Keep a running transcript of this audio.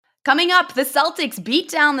Coming up, the Celtics beat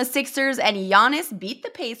down the Sixers and Giannis beat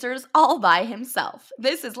the Pacers all by himself.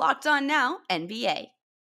 This is Locked On Now, NBA.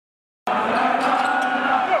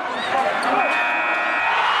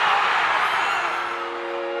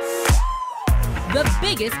 The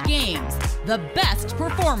biggest games, the best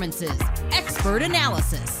performances, expert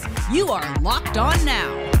analysis. You are Locked On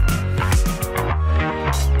Now.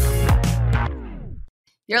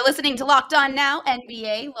 You're listening to Locked On Now,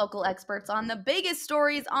 NBA, local experts on the biggest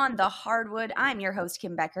stories on the hardwood. I'm your host,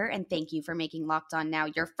 Kim Becker, and thank you for making Locked On Now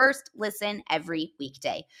your first listen every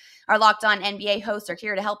weekday. Our Locked On NBA hosts are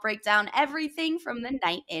here to help break down everything from the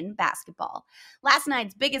night in basketball. Last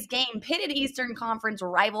night's biggest game pitted Eastern Conference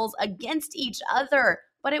rivals against each other,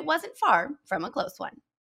 but it wasn't far from a close one.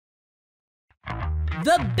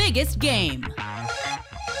 The biggest game.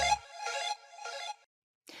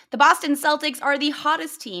 The Boston Celtics are the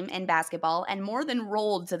hottest team in basketball and more than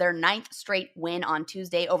rolled to their 9th straight win on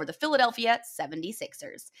Tuesday over the Philadelphia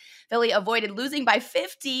 76ers. Philly avoided losing by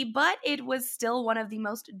 50, but it was still one of the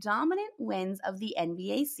most dominant wins of the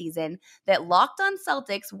NBA season that Locked On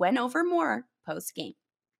Celtics went over more post-game.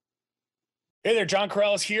 Hey there, John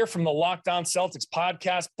Corrales here from the Locked On Celtics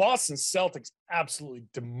podcast. Boston Celtics absolutely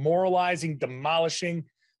demoralizing, demolishing,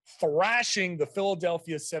 thrashing the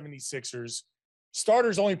Philadelphia 76ers.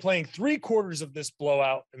 Starters only playing 3/4 of this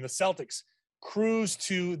blowout, and the Celtics cruise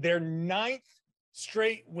to their 9th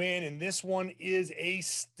straight win, and this one is a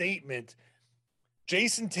statement.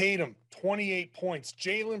 Jason Tatum, 28 points.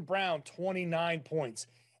 Jaylen Brown, 29 points,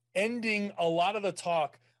 ending a lot of the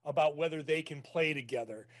talk about whether they can play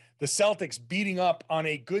together. The Celtics beating up on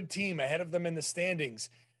a good team ahead of them in the standings,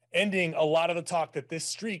 ending a lot of the talk that this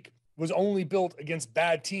streak was only built against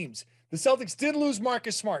bad teams. The Celtics did lose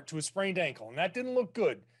Marcus Smart to a sprained ankle, and that didn't look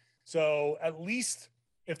good. So at least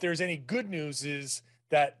if there's any good news is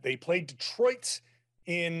that they played Detroit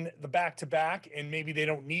in the back-to-back, and maybe they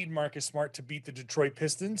don't need Marcus Smart to beat the Detroit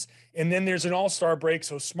Pistons. And then there's an all-star break,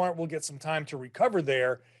 so Smart will get some time to recover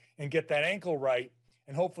there and get that ankle right,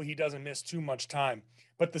 and hopefully he doesn't miss too much time.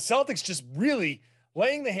 But the Celtics just really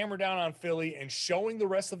laying the hammer down on Philly and showing the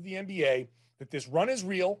rest of the NBA that this run is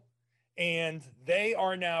real, and they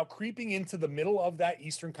are now creeping into the middle of that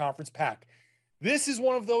Eastern Conference pack. This is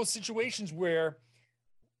one of those situations where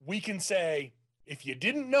we can say, if you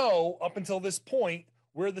didn't know up until this point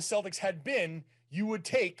where the Celtics had been, you would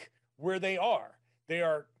take where they are. They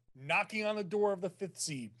are knocking on the door of the 5th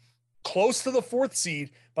seed, close to the 4th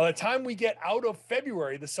seed. By the time we get out of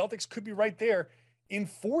February, the Celtics could be right there in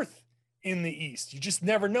 4th in the East. You just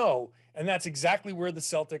never know. And that's exactly where the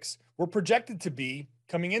Celtics were projected to be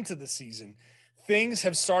coming into the season. Things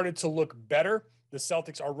have started to look better. The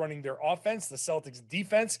Celtics are running their offense. The Celtics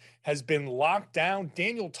defense has been locked down.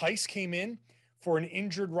 Daniel Theis came in for an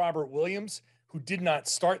injured Robert Williams, who did not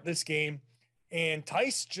start this game. And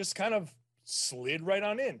Theis just kind of slid right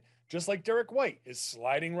on in, just like Derek White is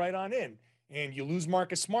sliding right on in. And you lose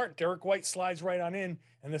Marcus Smart, Derek White slides right on in,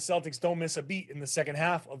 and the Celtics don't miss a beat in the second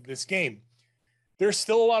half of this game. There's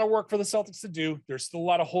still a lot of work for the Celtics to do. There's still a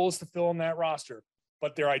lot of holes to fill in that roster,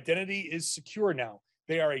 but their identity is secure now.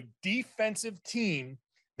 They are a defensive team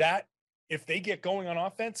that, if they get going on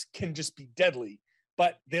offense, can just be deadly,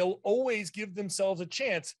 but they'll always give themselves a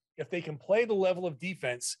chance if they can play the level of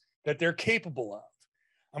defense that they're capable of.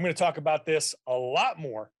 I'm going to talk about this a lot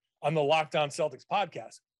more on the Locked On Celtics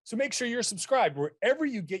podcast. So make sure you're subscribed wherever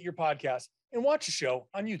you get your podcast and watch the show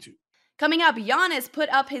on YouTube. Coming up, Giannis put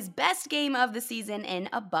up his best game of the season in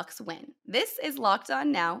a Bucks win. This is Locked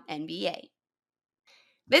On Now, NBA.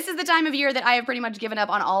 This is the time of year that I have pretty much given up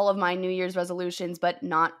on all of my New Year's resolutions, but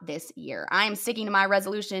not this year. I am sticking to my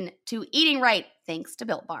resolution to eating right, thanks to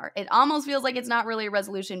Built Bar. It almost feels like it's not really a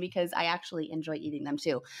resolution because I actually enjoy eating them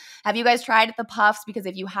too. Have you guys tried the Puffs? Because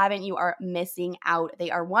if you haven't, you are missing out.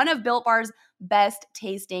 They are one of Built Bar's best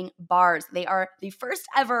tasting bars. They are the first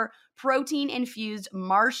ever protein-infused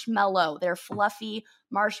marshmallow. They're fluffy,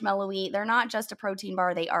 marshmallowy. They're not just a protein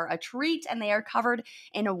bar. They are a treat, and they are covered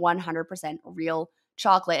in a 100% real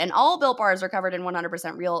chocolate. And all Built Bars are covered in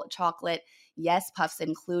 100% real chocolate. Yes, Puffs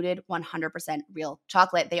included, 100% real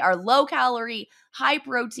chocolate. They are low calorie, high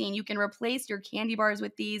protein. You can replace your candy bars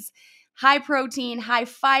with these. High protein, high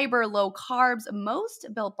fiber, low carbs. Most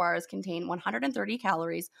Built Bars contain 130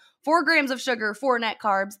 calories, 4 grams of sugar, 4 net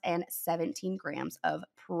carbs, and 17 grams of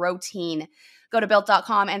protein. Go to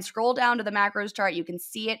Built.com and scroll down to the macros chart. You can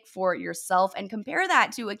see it for yourself and compare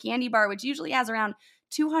that to a candy bar, which usually has around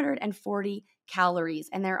 240 calories.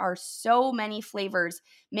 And there are so many flavors: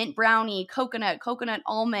 mint brownie, coconut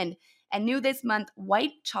almond, and new this month,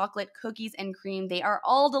 white chocolate cookies and cream. They are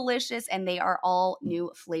all delicious, and they are all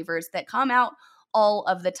new flavors that come out all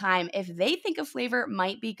of the time. If they think a flavor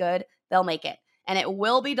might be good, they'll make it. And it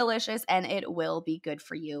will be delicious and it will be good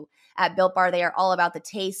for you. At Built Bar, they are all about the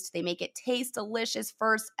taste. They make it taste delicious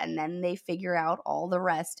first, and then they figure out all the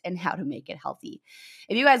rest and how to make it healthy.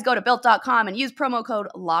 If you guys go to Built.com and use promo code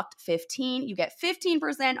LOCKED15, you get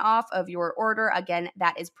 15% off of your order. Again,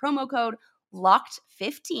 that is promo code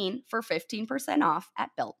LOCKED15 for 15% off at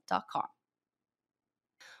Built.com.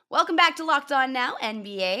 Welcome back to Locked On Now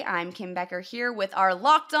NBA. I'm Kim Becker here with our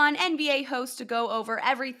Locked On NBA host to go over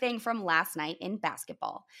everything from last night in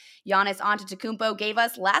basketball. Giannis Antetokounmpo gave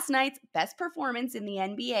us last night's best performance in the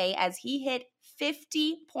NBA as he hit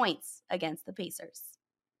 50 points against the Pacers.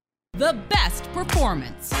 The best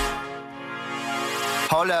performance.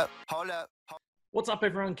 Hold up. What's up,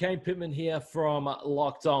 everyone? Kane Pittman here from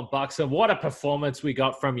Locked On Bucks. And what a performance we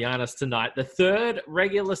got from Giannis tonight. The third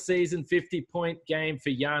regular season 50-point game for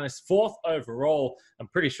Giannis, fourth overall. I'm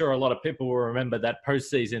pretty sure a lot of people will remember that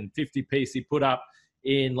postseason 50-piece he put up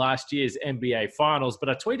in last year's NBA Finals. But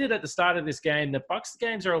I tweeted at the start of this game that Bucks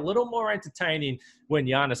games are a little more entertaining when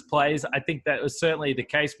Giannis plays. I think that was certainly the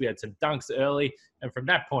case. We had some dunks early, and from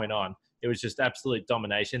that point on, it was just absolute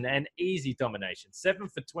domination and easy domination. 7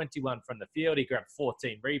 for 21 from the field. He grabbed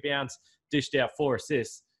 14 rebounds, dished out 4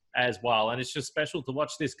 assists as well. And it's just special to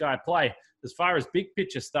watch this guy play. As far as big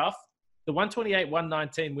picture stuff, the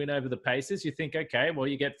 128-119 win over the Pacers, you think, okay, well,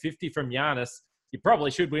 you get 50 from Giannis. You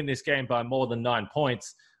probably should win this game by more than 9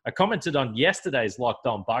 points. I commented on yesterday's Locked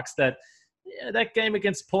On Bucks that that game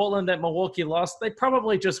against Portland that Milwaukee lost, they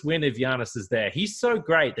probably just win if Giannis is there. He's so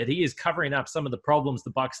great that he is covering up some of the problems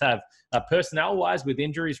the Bucks have personnel-wise with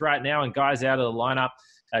injuries right now and guys out of the lineup,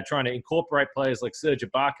 trying to incorporate players like Serge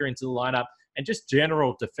Ibaka into the lineup, and just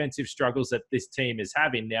general defensive struggles that this team is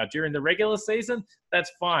having. Now, during the regular season,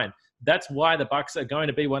 that's fine. That's why the Bucks are going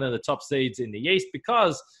to be one of the top seeds in the East,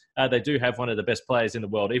 because they do have one of the best players in the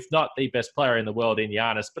world, if not the best player in the world in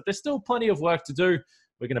Giannis. But there's still plenty of work to do.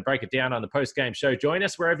 We're going to break it down on the post-game show. Join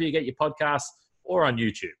us wherever you get your podcasts or on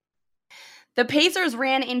YouTube. The Pacers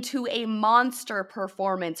ran into a monster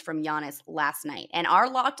performance from Giannis last night. And our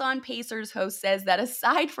Locked On Pacers host says that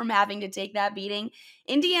aside from having to take that beating,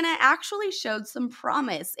 Indiana actually showed some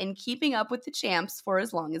promise in keeping up with the champs for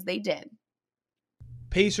as long as they did.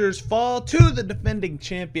 Pacers fall to the defending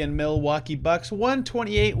champion Milwaukee Bucks,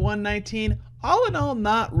 128-119. All in all,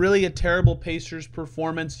 not really a terrible Pacers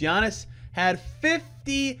performance. Giannis had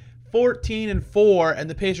 50, 14, and 4, and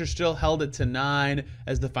the Pacers still held it to 9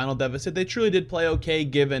 as the final deficit. They truly did play okay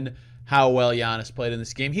given how well Giannis played in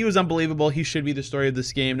this game. He was unbelievable. He should be the story of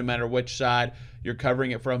this game no matter which side you're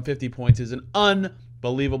covering it from. 50 points is an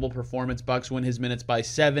unbelievable performance. Bucks win his minutes by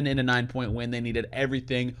 7 in a 9-point win. They needed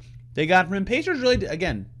everything they got from him. Pacers really,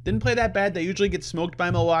 again, didn't play that bad. They usually get smoked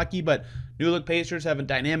by Milwaukee, but new-look Pacers have a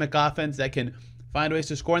dynamic offense that can find ways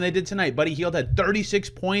to score, and they did tonight. Buddy Hield had 36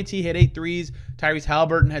 points. He hit 8 threes. Tyrese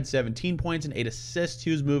Halliburton had 17 points and 8 assists.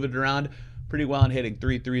 He was moving it around pretty well and hitting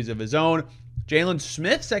 3 threes of his own. Jalen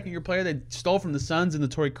Smith, second-year player they stole from the Suns in the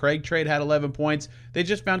Torrey Craig trade, had 11 points. They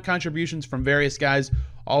just found contributions from various guys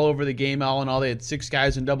all over the game. All in all, they had 6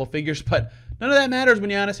 guys in double figures, but none of that matters when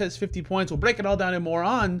Giannis has 50 points. We'll break it all down and more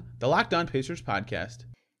on the Locked On Pacers podcast.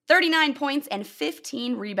 39 points and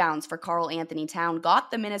 15 rebounds for Karl Anthony Towns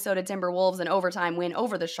got the Minnesota Timberwolves an overtime win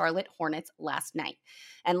over the Charlotte Hornets last night.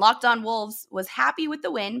 And Locked On Wolves was happy with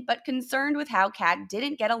the win, but concerned with how Cat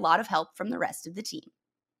didn't get a lot of help from the rest of the team.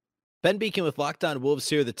 Ben Beacon with Locked On Wolves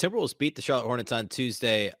here. The Timberwolves beat the Charlotte Hornets on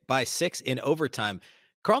Tuesday by 6 in overtime.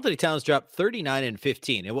 Karl Anthony Towns dropped 39 and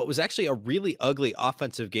 15 in what was actually a really ugly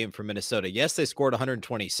offensive game for Minnesota. Yes, they scored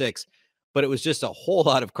 126, but it was just a whole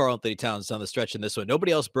lot of Karl Anthony Towns down the stretch in this one.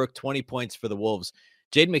 Nobody else broke 20 points for the Wolves.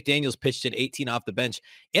 Jaden McDaniels pitched in 18 off the bench.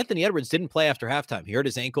 Anthony Edwards didn't play after halftime. He hurt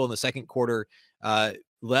his ankle in the second quarter,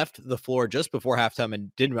 left the floor just before halftime,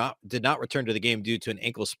 and did not return to the game due to an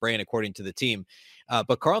ankle sprain, according to the team.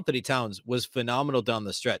 But Karl Anthony Towns was phenomenal down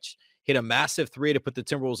the stretch. Hit a massive 3 to put the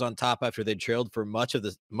Timberwolves on top after they trailed for much of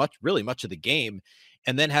the game,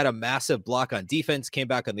 and then had a massive block on defense, came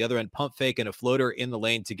back on the other end, pump fake and a floater in the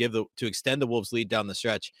lane to extend the Wolves' lead down the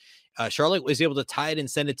stretch. Charlotte was able to tie it and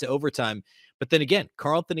send it to overtime. But then again,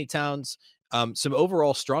 Karl Anthony Towns, some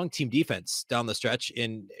overall strong team defense down the stretch,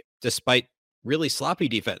 despite really sloppy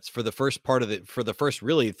defense for the first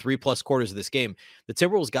really 3+ quarters of this game. The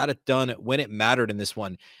Timberwolves got it done when it mattered in this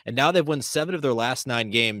one. And now they've won 7 of their last 9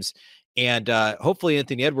 games. And hopefully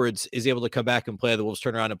Anthony Edwards is able to come back and play. The Wolves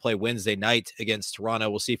turn around and play Wednesday night against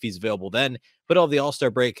Toronto. We'll see if he's available then. But all the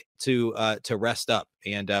All-Star break to rest up.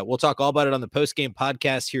 And we'll talk all about it on the post-game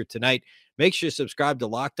podcast here tonight. Make sure you subscribe to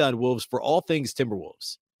Locked On Wolves for all things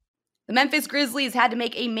Timberwolves. The Memphis Grizzlies had to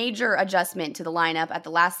make a major adjustment to the lineup at the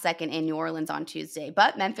last second in New Orleans on Tuesday,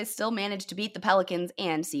 but Memphis still managed to beat the Pelicans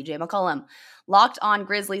and CJ McCollum. Locked On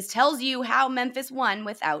Grizzlies tells you how Memphis won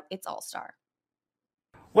without its all-star.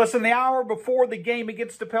 Less than the hour before the game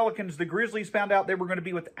against the Pelicans, the Grizzlies found out they were going to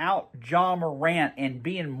be without Ja Morant, and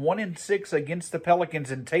being 1-6 against the Pelicans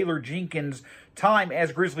and Taylor Jenkins' time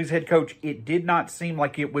as Grizzlies head coach, it did not seem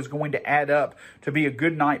like it was going to add up to be a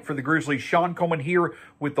good night for the Grizzlies. Sean Coleman here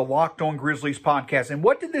with the Locked On Grizzlies podcast. And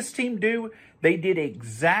what did this team do? They did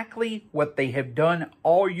exactly what they have done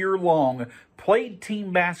all year long, played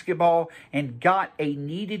team basketball and got a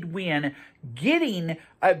needed win, getting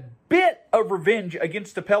a bit of revenge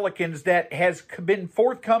against the Pelicans that has been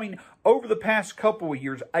forthcoming over the past couple of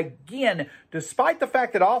years. Again, despite the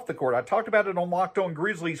fact that off the court, I talked about it on Locked On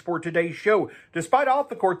Grizzlies for today's show, despite off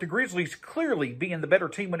the court, the Grizzlies clearly being the better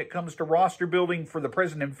team when it comes to roster building for the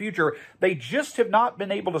present and future, they just have not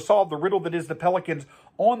been able to solve the riddle that is the Pelicans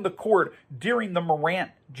on the court during the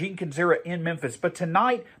Morant-Jenkins era in Memphis. But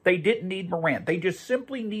tonight, they didn't need Morant. They just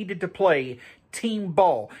simply needed to play team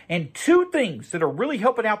ball. And two things that are really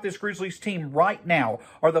helping out this Grizzlies team right now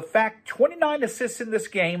are the fact 29 assists in this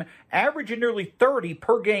game, averaging nearly 30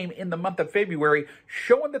 per game in the month of February,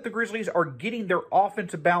 showing that the Grizzlies are getting their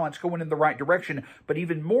offensive balance going in the right direction. But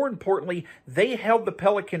even more importantly, they held the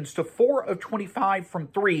Pelicans to 4 of 25 from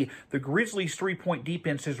 3. The Grizzlies' three-point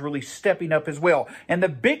defense is really stepping up as well. And the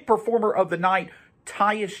big performer of the night,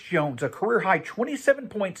 Tyus Jones, a career-high 27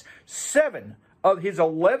 points, 7 of his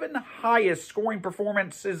 11 highest scoring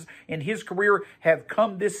performances in his career have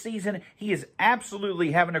come this season. He is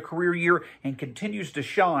absolutely having a career year and continues to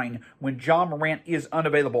shine when Ja Morant is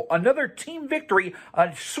unavailable. Another team victory,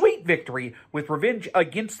 a sweet victory with revenge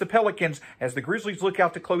against the Pelicans as the Grizzlies look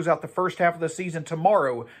out to close out the first half of the season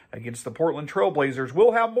tomorrow against the Portland Trail Blazers.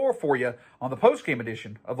 We'll have more for you on the postgame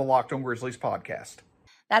edition of the Locked On Grizzlies podcast.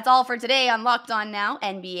 That's all for today on Locked On Now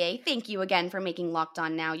NBA. Thank you again for making Locked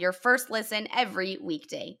On Now your first listen every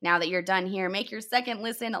weekday. Now that you're done here, make your second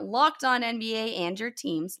listen Locked On NBA and your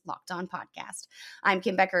team's Locked On podcast. I'm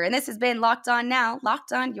Kim Becker, and this has been Locked On Now,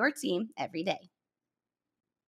 Locked On your team every day.